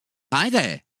Hi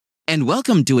there, and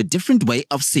welcome to A Different Way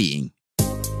of Seeing.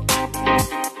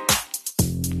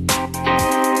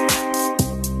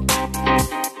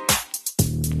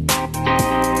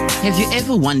 Have you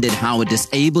ever wondered how a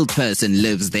disabled person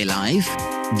lives their life?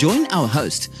 Join our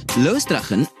host, Lois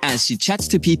Drachen, as she chats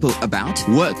to people about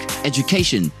work,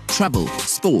 education, travel,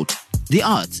 sport, the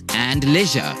arts, and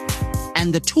leisure,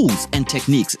 and the tools and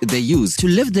techniques they use to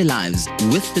live their lives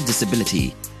with the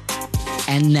disability.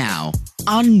 And now,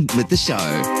 on with the show.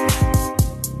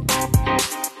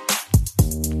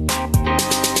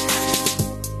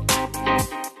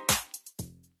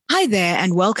 Hi there,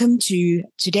 and welcome to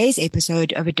today's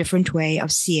episode of A Different Way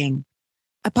of Seeing,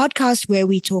 a podcast where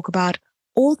we talk about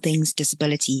all things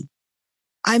disability.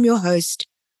 I'm your host,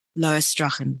 Lois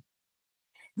Drachen.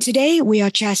 Today, we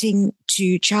are chatting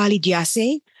to Charlie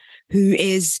Dyasi, who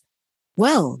is,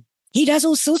 he does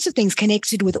all sorts of things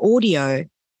connected with audio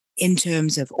in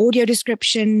terms of audio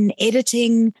description,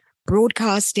 editing,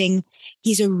 broadcasting.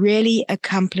 He's a really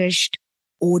accomplished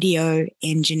audio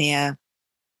engineer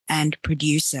and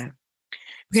producer.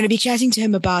 We're going to be chatting to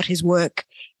him about his work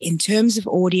in terms of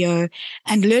audio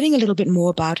and learning a little bit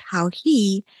more about how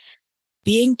he,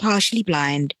 being partially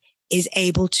blind, is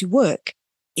able to work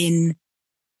in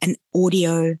an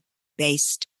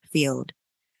audio-based field.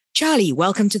 Charlie,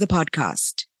 welcome to the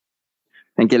podcast.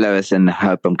 Thank you, Lois, and I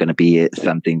hope I'm going to be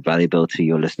something valuable to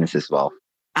your listeners as well.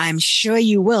 I'm sure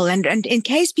you will. And in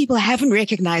case people haven't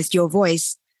recognized your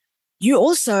voice, you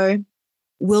also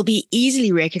will be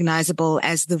easily recognizable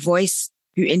as the voice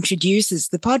who introduces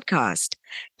the podcast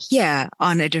here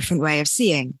on A Different Way of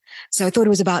Seeing. So I thought it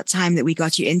was about time that we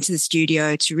got you into the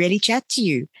studio to really chat to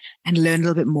you and learn a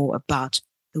little bit more about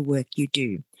the work you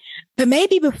do. But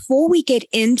maybe before we get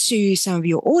into some of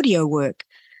your audio work,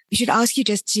 we should ask you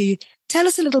just to tell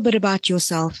us a little bit about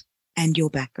yourself and your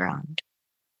background.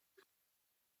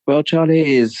 Well,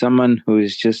 Charlie is someone who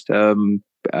is just, how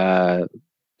can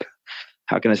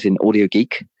I say, an audio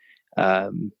geek,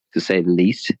 to say the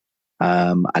least.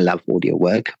 I love audio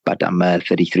work, but I'm a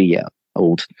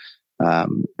 33-year-old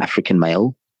African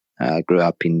male. Grew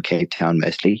up in Cape Town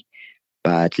mostly,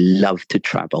 but love to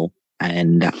travel,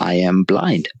 and I am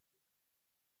blind.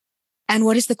 And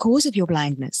what is the cause of your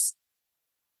blindness?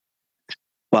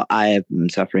 Well, I am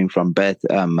suffering from birth,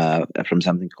 from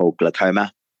something called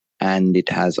glaucoma, and it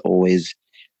has always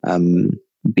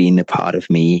been a part of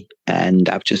me, and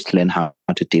I've just learned how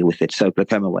to deal with it. So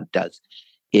glaucoma, what it does,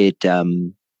 it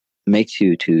makes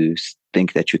you to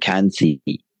think that you can see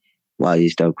while you're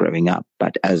still growing up,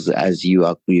 but as you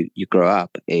grow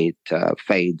up, it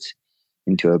fades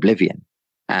into oblivion,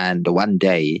 and one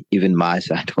day even my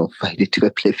sight will fade into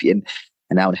oblivion,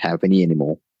 and I don't have any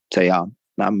anymore. So yeah,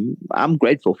 I'm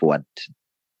grateful for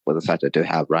the sight I do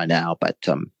have right now, but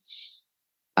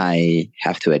I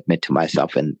have to admit to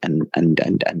myself and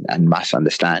must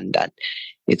understand that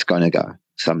it's going to go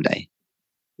someday.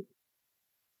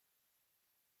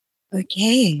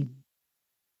 Okay.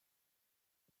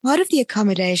 Part of the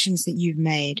accommodations that you've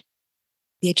made,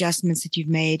 the adjustments that you've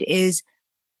made has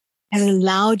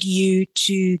allowed you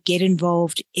to get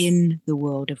involved in the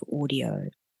world of audio.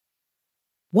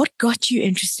 What got you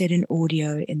interested in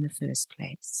audio in the first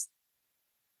place?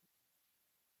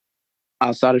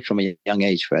 I started from a young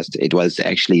age first. It was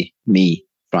actually me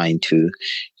trying to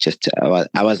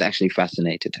I was actually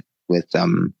fascinated with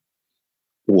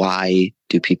why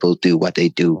do people do what they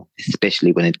do,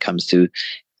 especially when it comes to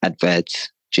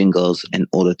adverts, jingles, and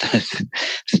all of that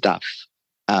stuff.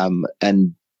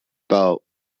 And well,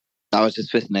 I was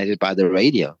just fascinated by the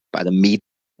radio, by the medium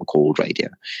called radio,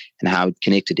 and how it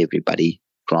connected everybody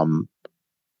from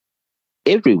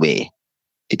everywhere.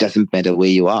 It doesn't matter where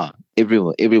you are.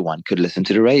 Everyone could listen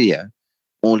to the radio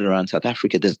all around South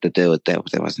Africa. There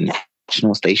was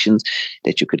national stations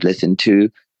that you could listen to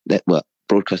that were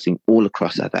broadcasting all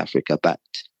across South Africa. But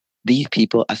these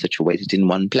people are situated in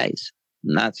one place,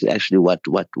 and that's actually what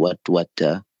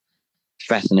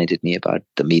fascinated me about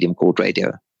the medium called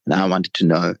radio. And I wanted to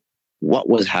know what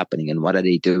was happening and what are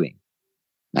they doing,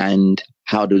 and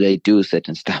how do they do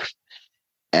certain stuff.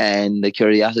 And the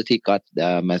curiosity got,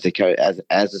 as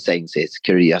the saying says,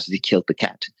 curiosity killed the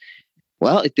cat.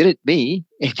 Well, it didn't me.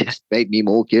 It just made me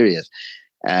more curious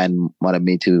and wanted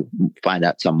me to find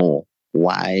out some more.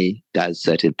 Why does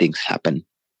certain things happen?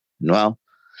 Well,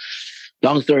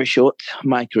 long story short,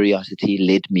 my curiosity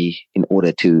led me in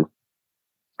order to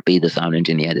be the sound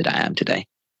engineer that I am today.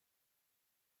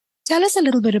 Tell us a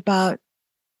little bit about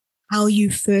how you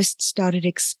first started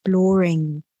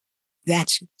exploring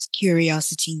that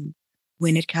curiosity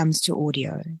when it comes to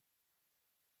audio.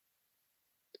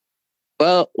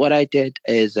 Well, what I did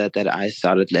is that I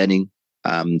started learning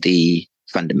the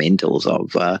fundamentals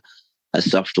of a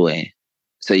software.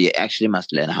 So you actually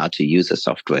must learn how to use a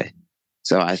software.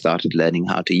 So I started learning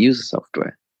how to use a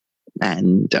software,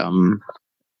 and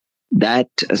that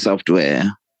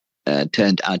software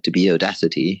turned out to be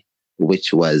Audacity,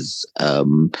 which was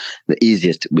the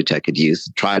easiest which I could use.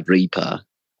 Tried Reaper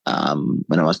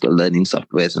when I was still learning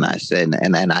softwares, and I said,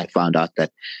 and I found out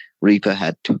that Reaper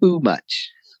had too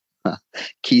much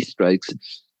keystrokes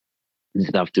and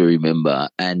stuff to remember,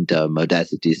 and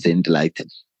Audacity seemed like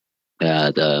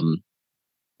the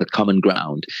common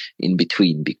ground in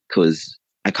between, because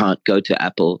I can't go to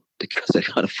Apple because I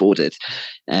can't afford it,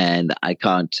 and I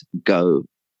can't go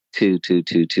to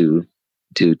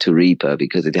Reaper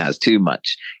because it has too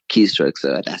much keystrokes.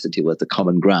 So Audacity was the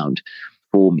common ground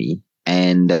for me,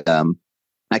 and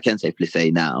I can safely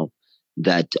say now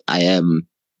that I am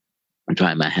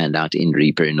trying my hand out in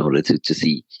Reaper in order to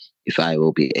see if I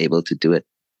will be able to do it.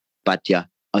 But yeah,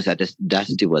 also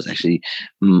Audacity was actually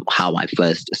how I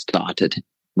first started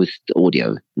with the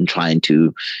audio and trying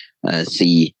to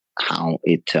see how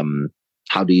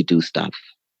how do you do stuff.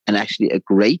 And actually a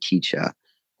great teacher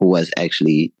who was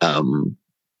actually and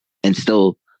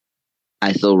still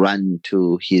I still run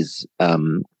to his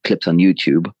clips on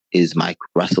YouTube is Mike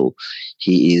Russell.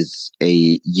 He is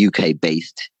a UK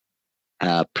based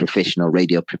professional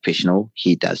radio professional.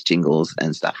 He does jingles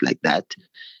and stuff like that.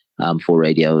 For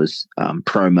radios,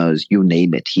 promos, you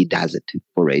name it, he does it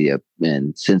for radio.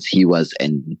 And since he was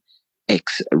an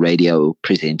ex-radio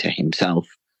presenter himself,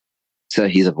 so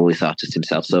he's a voice artist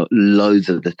himself. So loads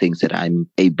of the things that I'm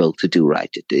able to do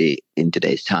right in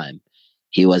today's time,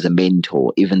 he was a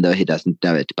mentor, even though he doesn't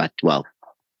know it. But well,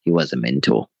 he was a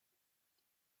mentor.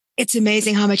 It's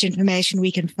amazing how much information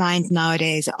we can find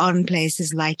nowadays on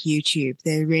places like YouTube.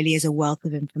 There really is a wealth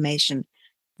of information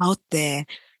out there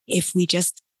if we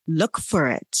just look for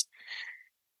it.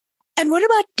 And what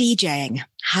about DJing?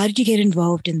 How did you get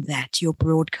involved in that, your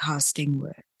broadcasting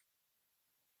work?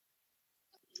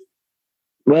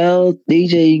 Well,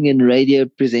 DJing and radio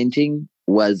presenting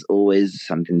was always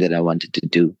something that I wanted to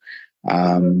do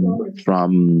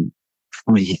from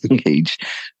a young age.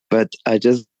 But I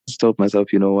just told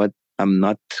myself, you know what, I'm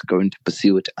not going to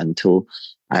pursue it until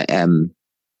I am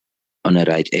on a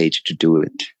right age to do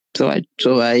it. So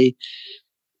I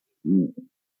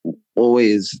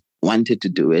always wanted to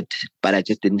do it, but I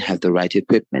just didn't have the right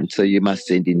equipment. So you must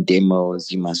send in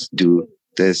demos, you must do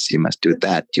this, you must do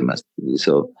that,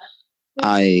 so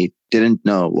I didn't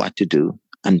know what to do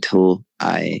until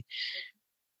I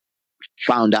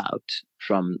found out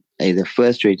from the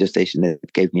first radio station that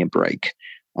gave me a break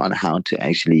on how to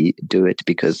actually do it.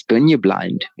 Because when you're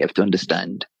blind, you have to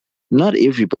understand, not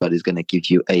everybody's going to give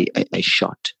you a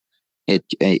shot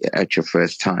at your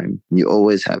first time. You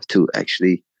always have to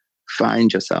actually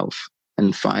find yourself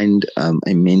and find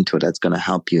a mentor that's going to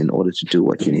help you in order to do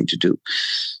what you need to do.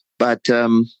 But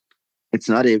it's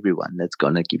not everyone that's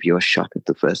going to give you a shot at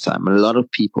the first time. A lot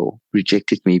of people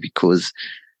rejected me because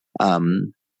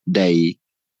they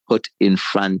put in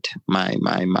front my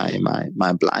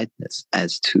blindness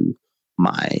as to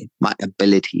my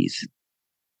abilities.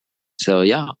 So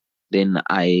yeah, then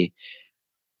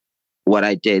what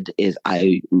I did is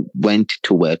I went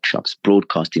to workshops,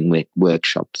 broadcasting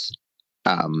workshops.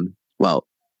 Well,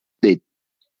 they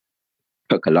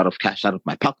took a lot of cash out of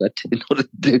my pocket in order to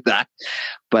do that.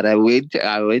 But I went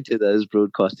to those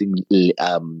broadcasting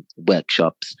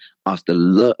workshops, asked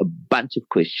a bunch of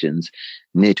questions,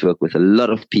 networked with a lot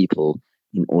of people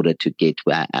in order to get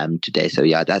where I am today. So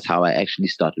yeah, that's how I actually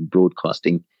started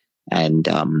broadcasting, and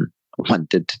it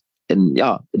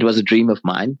was a dream of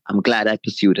mine. I'm glad I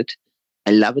pursued it.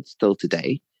 I love it still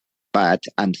today, but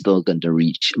I'm still going to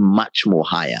reach much more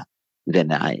higher than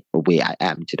where I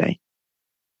am today.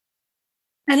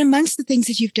 And amongst the things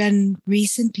that you've done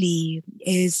recently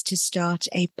is to start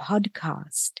a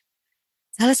podcast.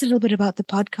 Tell us a little bit about the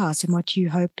podcast and what you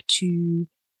hope to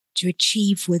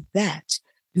achieve with that.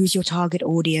 Who's your target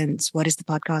audience? What is the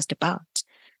podcast about?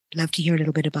 I'd love to hear a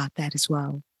little bit about that as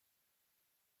well.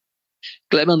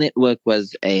 Global Network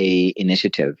was a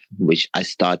initiative which I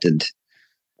started.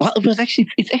 Well,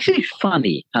 it's actually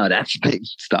funny how that thing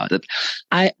started.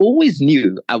 I always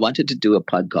knew I wanted to do a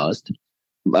podcast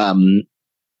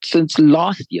since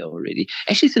last year already,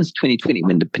 actually since 2020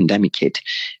 when the pandemic hit.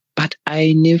 But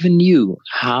I never knew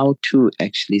how to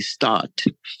actually start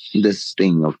this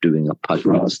thing of doing a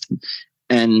podcast.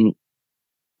 And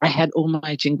I had all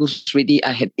my jingles ready.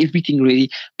 I had everything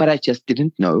ready, but I just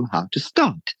didn't know how to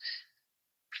start.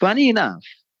 Funny enough,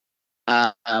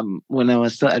 when I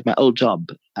was still at my old job,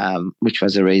 which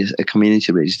was a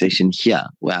community radio station here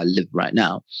where I live right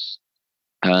now,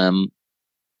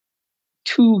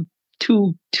 two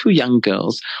young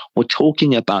girls were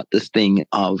talking about this thing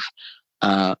of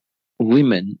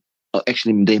women, or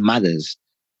actually their mothers,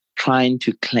 trying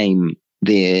to claim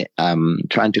their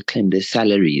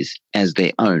salaries as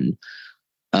their own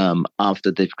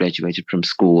after they've graduated from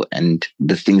school, and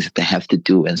the things that they have to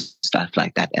do and stuff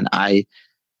like that. And I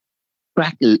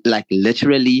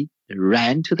literally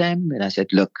ran to them and I said,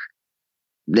 look,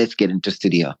 let's get into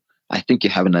studio. I think you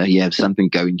have something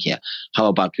going here. How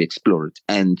about we explore it?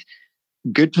 And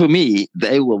good for me,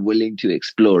 they were willing to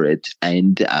explore it.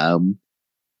 And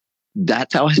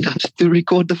that's how I started to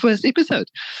record the first episode.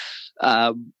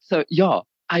 So yeah,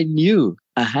 I knew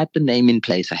I had the name in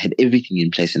place. I had everything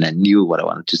in place and I knew what I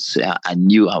wanted to say. I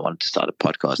knew I wanted to start a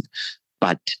podcast,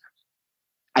 but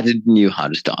I didn't know how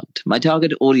to start. My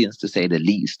target audience, to say the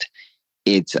least,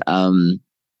 it's that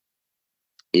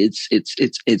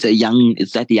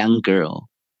young girl,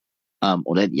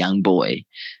 or that young boy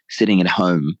sitting at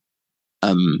home,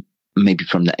 maybe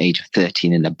from the age of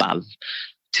 13 and above,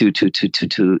 to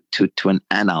an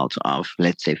adult of,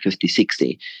 let's say, 50,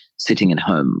 60, sitting at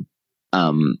home,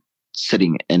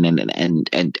 sitting and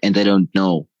they don't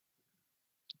know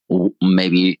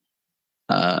maybe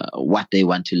what they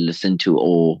want to listen to,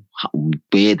 or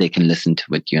where they can listen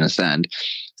to it. You understand?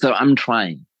 So I'm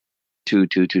trying to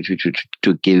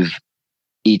give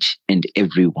each and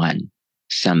every one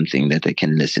something that they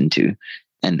can listen to,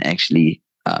 and actually,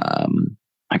 how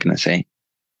can I say?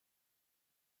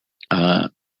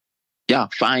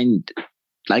 Find,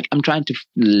 like, I'm trying to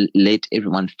let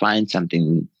everyone find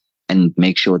something and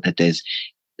make sure that there's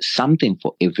something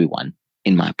for everyone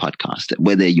in my podcast,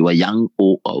 whether you are young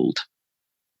or old.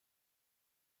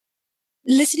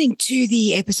 Listening to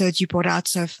the episodes you brought out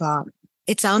so far,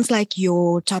 it sounds like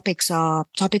your topics are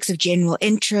topics of general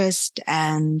interest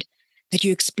and that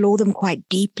you explore them quite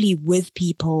deeply with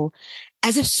people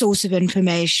as a source of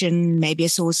information, maybe a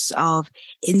source of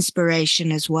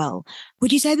inspiration as well.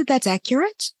 Would you say that that's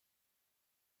accurate?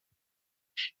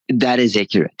 That is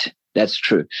accurate. That's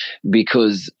true.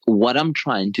 Because what I'm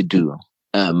trying to do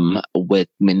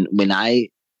when I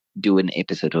do an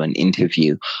episode or an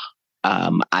interview,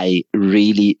 I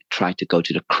really try to go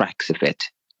to the cracks of it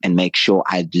and make sure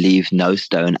I leave no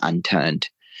stone unturned.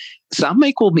 Some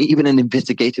may call me even an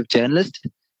investigative journalist.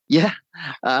 Yeah.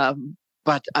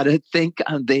 But I don't think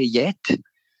I'm there yet,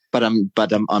 but I'm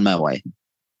on my way.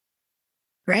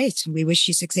 Great. We wish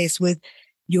you success with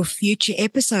your future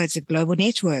episodes of Global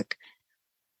Network.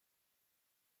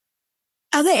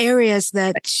 Other areas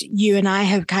that you and I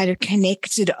have kind of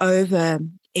connected over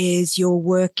is your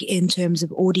work in terms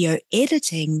of audio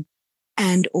editing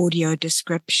and audio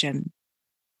description.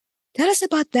 Tell us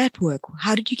about that work.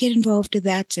 How did you get involved in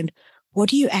that, and what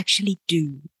do you actually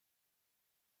do?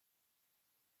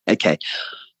 Okay.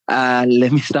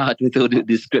 Let me start with audio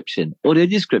description. Audio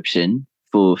description,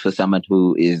 for someone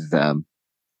who is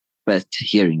first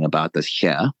hearing about this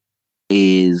here,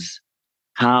 is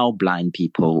how blind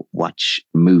people watch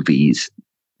movies,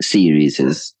 series,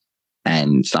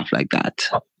 and stuff like that.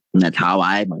 And that's how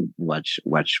I watch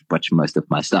most of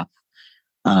my stuff.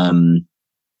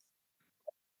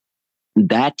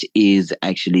 That is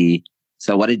actually,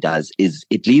 so what it does is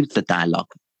it leaves the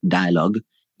dialogue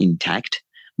intact,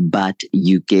 but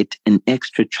you get an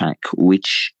extra track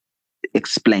which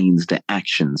explains the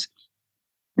actions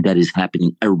that is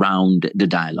happening around the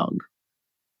dialogue.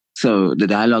 So the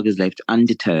dialogue is left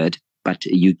undeterred, but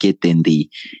you get then the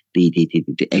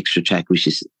extra track, which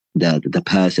is the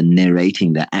person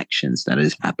narrating the actions that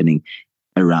is happening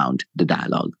around the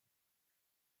dialogue.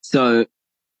 So,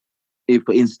 if,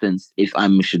 for instance, if I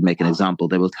should make an example,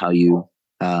 they will tell you,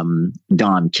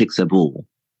 Don kicks a ball.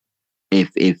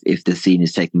 If the scene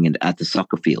is taking it at the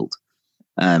soccer field,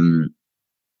 in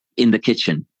the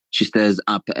kitchen, she stirs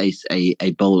up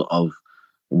a bowl of,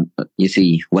 you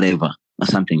see, whatever or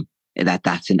something.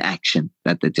 That's an action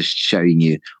that they're just showing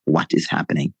you what is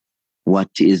happening. What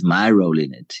is my role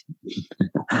in it?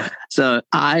 So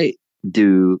I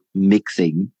do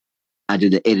mixing. I do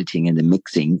the editing and the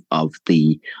mixing of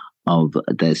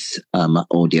this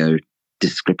audio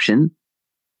description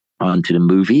onto the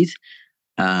movies.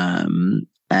 And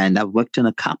I've worked on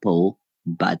a couple,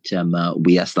 but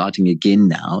we are starting again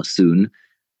now soon.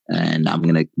 And I'm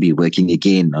going to be working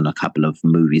again on a couple of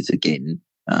movies again.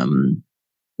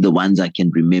 The ones I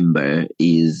can remember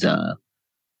is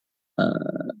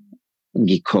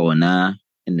Gikona,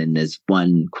 and then there's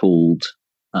one called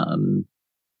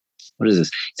what is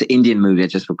this? It's an Indian movie. I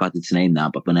just forgot its name now,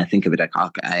 but when I think of it,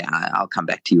 I'll come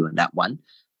back to you on that one.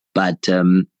 But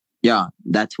yeah,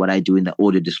 that's what I do in the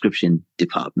audio description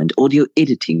department. Audio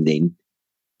editing then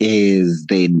is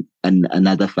then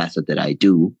another facet that I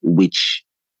do,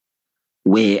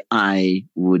 where I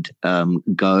would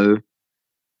go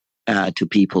to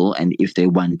people, and if they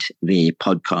want their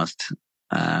podcast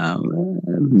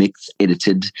mixed,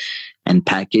 edited, and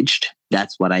packaged,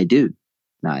 that's what I do.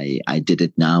 I did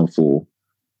it now for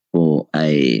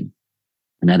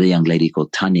another young lady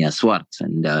called Tanya Swartz,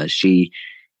 and she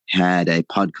had a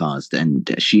podcast,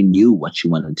 and she knew what she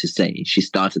wanted to say. She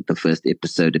started the first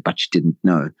episode, but she didn't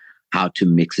know how to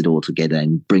mix it all together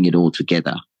and bring it all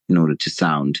together in order to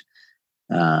sound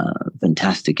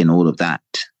fantastic and all of that.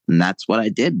 And that's what I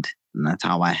did. And that's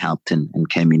how I helped and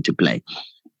came into play,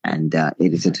 and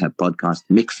edited her podcast,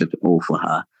 mixed it all for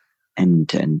her, and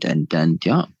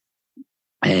yeah,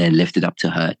 I left it up to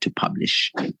her to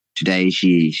publish. Today,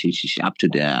 she up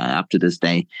to this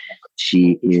day,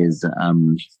 she is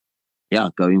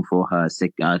going for her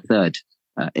third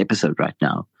episode right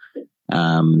now.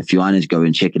 If you want to go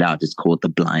and check it out, it's called The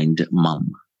Blind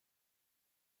Mom.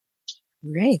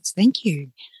 Great, thank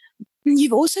you.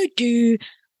 You also do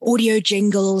audio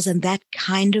jingles and that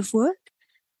kind of work.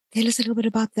 Tell us a little bit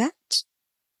about that.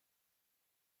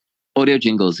 Audio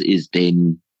jingles is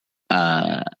then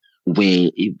where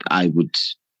I would.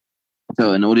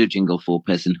 So an audio jingle for a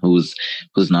person who's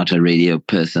not a radio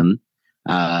person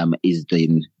is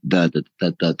then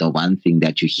the one thing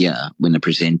that you hear when a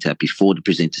presenter, before the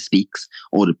presenter speaks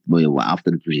or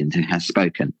after the presenter has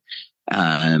spoken.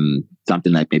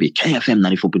 Something like maybe KFM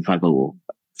 94.5 or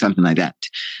something like that,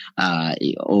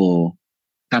 or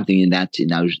something in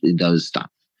those stuff.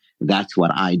 That's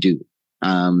what I do.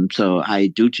 So I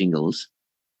do jingles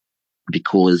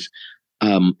because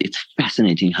it's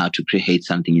fascinating how to create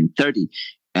something in 30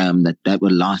 that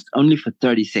will last only for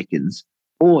 30 seconds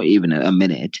or even a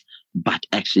minute, but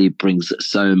actually brings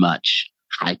so much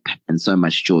hype and so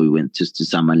much joy to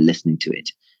someone listening to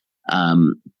it.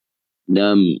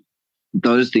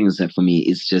 Those things that for me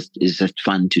is just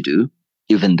fun to do,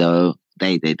 even though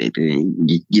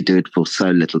you do it for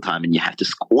so little time and you have to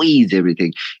squeeze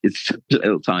everything in so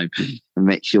little time and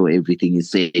make sure everything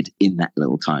is said in that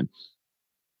little time.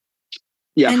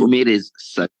 Yeah, for me it is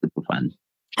so super fun.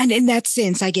 And in that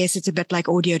sense, I guess it's a bit like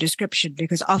audio description,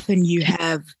 because often you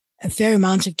have a fair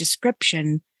amount of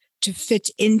description to fit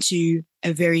into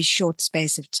a very short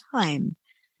space of time.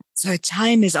 So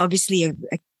time is obviously a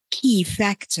key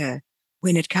factor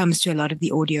when it comes to a lot of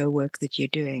the audio work that you're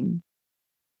doing.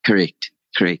 Correct.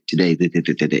 Today,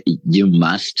 you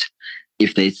must,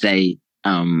 if they say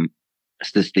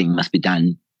this thing must be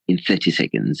done in 30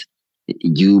 seconds,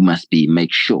 you must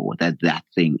make sure that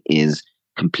thing is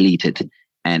completed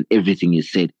and everything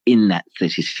is said in that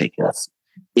 30 seconds.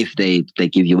 If they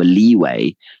give you a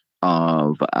leeway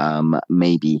of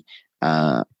maybe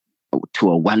to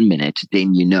a 1 minute,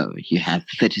 then you have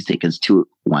 30 seconds to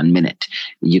 1 minute.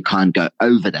 You can't go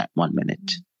over that 1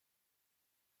 minute.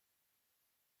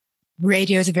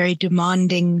 Radio is a very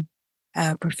demanding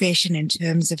profession in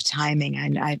terms of timing,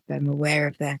 and I'm aware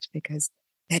of that, because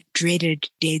that dreaded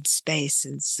dead space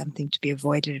is something to be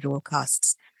avoided at all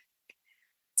costs.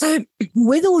 So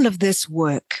with all of this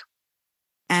work,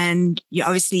 and you're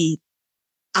obviously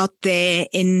out there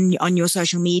on your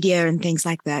social media and things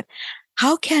like that,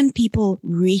 how can people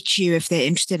reach you if they're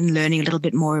interested in learning a little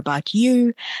bit more about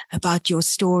you, about your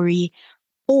story,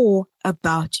 or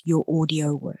about your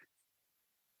audio work?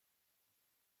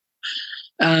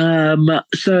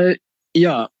 So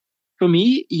yeah, for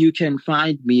me, you can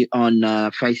find me on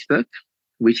Facebook,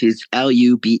 which is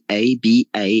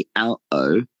LUBABALO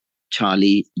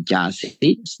Charlie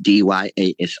Dyasi,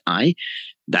 DYASI.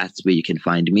 That's where you can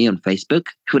find me on Facebook.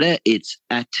 Twitter, it's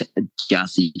at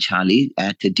Dyasi Charlie,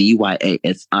 at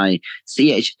DYASI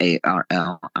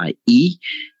CHARLIE,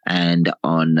 and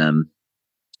on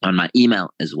my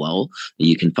email as well,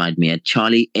 you can find me at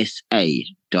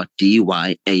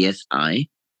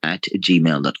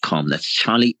charliesa.dyasi@gmail.com. That's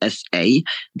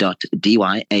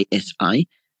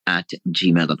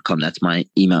charliesa.dyasi@gmail.com. That's my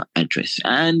email address.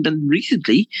 And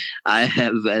recently, I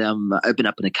have opened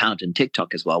up an account on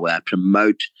TikTok as well, where I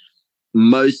promote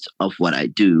most of what I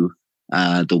do,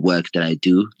 the work that I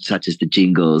do, such as the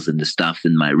jingles and the stuff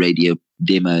and my radio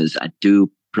demos. I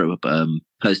do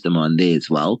post them on there as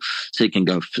well. So you can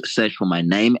go search for my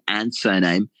name and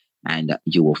surname, and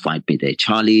you will find me there.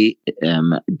 Charlie,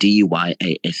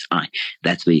 DYASI.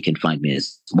 That's where you can find me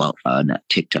as well on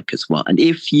TikTok as well. And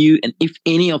if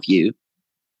any of you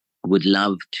would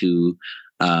love to,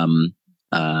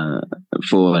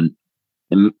 for an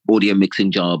audio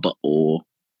mixing job, or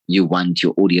you want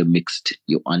your audio mixed,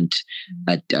 you want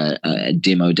a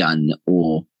demo done,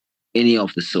 or any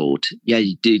of the sort, yeah,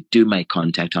 you do make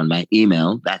contact on my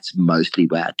email. That's mostly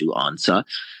where I do answer.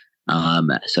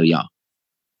 So yeah.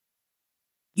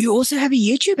 You also have a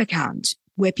YouTube account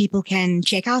where people can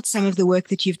check out some of the work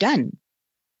that you've done.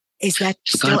 Is that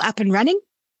still up and running?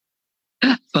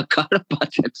 Forgot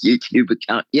about that YouTube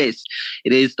account. Yes,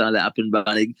 it is still up and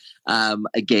running.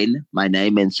 Again, my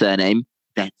name and surname.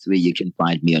 That's where you can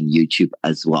find me on YouTube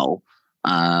as well.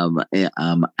 I'm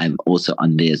also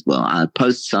on there as well. I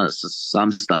post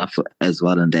some stuff as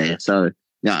well on there. So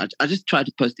yeah, I just try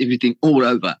to post everything all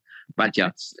over. But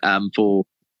yeah, so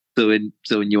when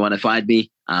you want to find me,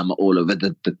 I'm all over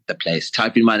the place.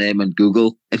 Type in my name on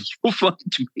Google and you'll find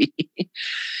me.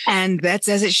 And that's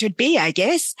as it should be, I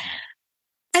guess.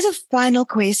 As a final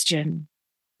question,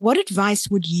 what advice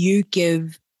would you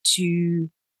give to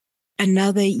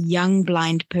another young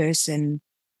blind person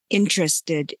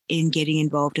interested in getting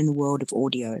involved in the world of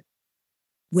audio?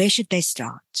 Where should they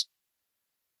start?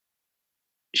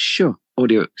 Sure,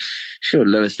 audio. Sure,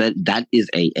 Lois, that is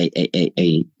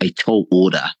a tall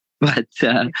order. But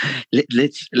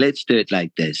let's do it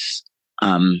like this.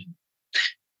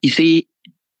 You see,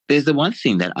 there's the one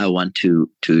thing that I want to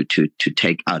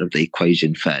take out of the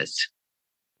equation first,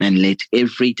 and let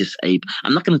every disabled.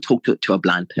 I'm not going to talk to a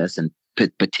blind person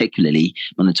particularly.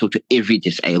 I'm going to talk to every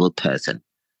disabled person.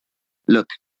 Look,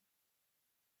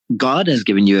 God has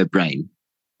given you a brain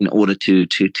in order to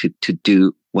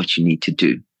do what you need to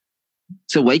do.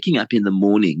 So waking up in the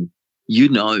morning, you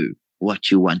know what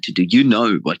you want to do. You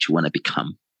know what you want to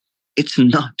become. It's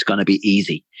not going to be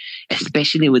easy,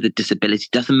 especially with a disability.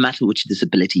 It doesn't matter which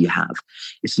disability you have.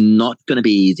 It's not going to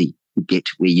be easy to get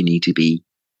where you need to be.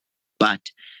 But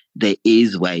there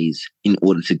is ways in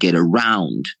order to get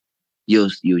around your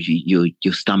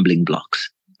stumbling blocks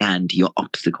and your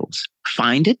obstacles.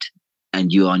 Find it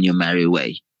and you're on your merry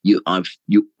way. You're off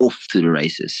to the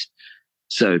races.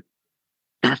 So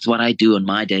that's what I do on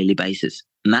my daily basis.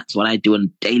 And that's what I do on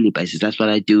a daily basis. That's what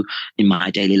I do in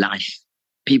my daily life.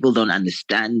 People don't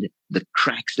understand the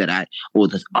cracks or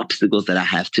the obstacles that I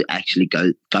have to actually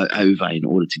go over in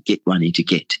order to get what I need to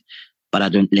get. But I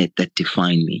don't let that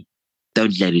define me.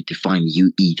 Don't let it define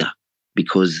you either,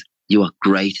 because you are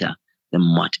greater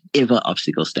than whatever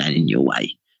obstacles stand in your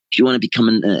way. If you want to become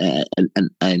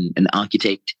an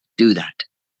architect, do that.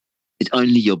 It's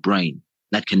only your brain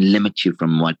that can limit you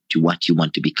from what you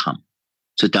want to become.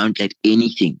 So don't let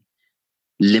anything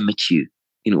limit you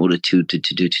in order to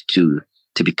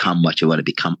become what you want to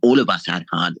become. All of us had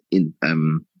hard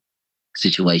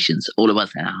situations. All of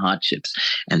us had hardships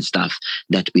and stuff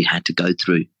that we had to go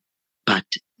through. But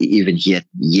even here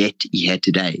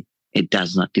today, it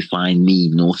does not define me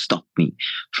nor stop me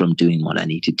from doing what I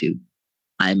need to do.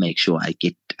 I make sure I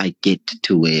get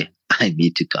to where I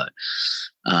need to go.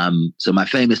 So my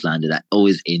famous line that I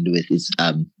always end with is,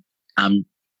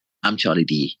 I'm Charlie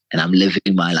D, and I'm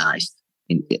living my life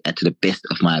to the best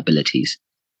of my abilities.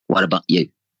 What about you?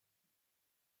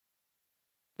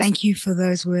 Thank you for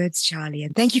those words, Charlie.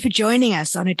 And thank you for joining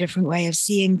us on A Different Way of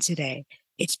Seeing today.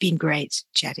 It's been great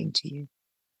chatting to you.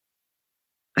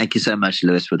 Thank you so much,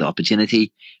 Lewis, for the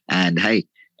opportunity. And hey,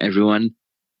 everyone,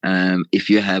 if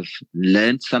you have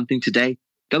learned something today,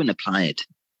 go and apply it.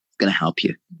 It's going to help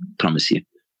you. Promise you.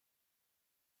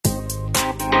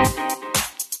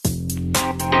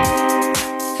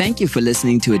 Thank you for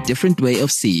listening to A Different Way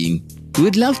of Seeing. We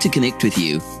would love to connect with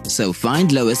you. So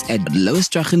find Lois at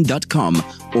loisstrachan.com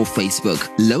or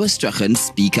Facebook, Lois Strachan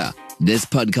Speaker. This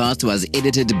podcast was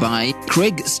edited by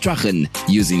Craig Strachan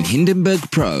using Hindenburg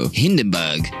Pro.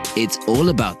 Hindenburg, it's all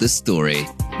about the story.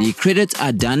 The credits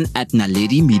are done at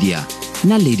Naledi Media.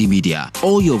 Naledi Media,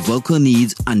 all your vocal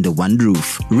needs under one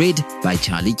roof. Read by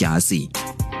Charlie Dyasi.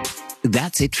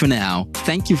 That's it for now.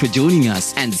 Thank you for joining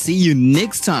us and see you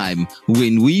next time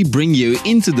when we bring you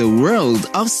into the world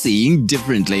of seeing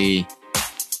differently.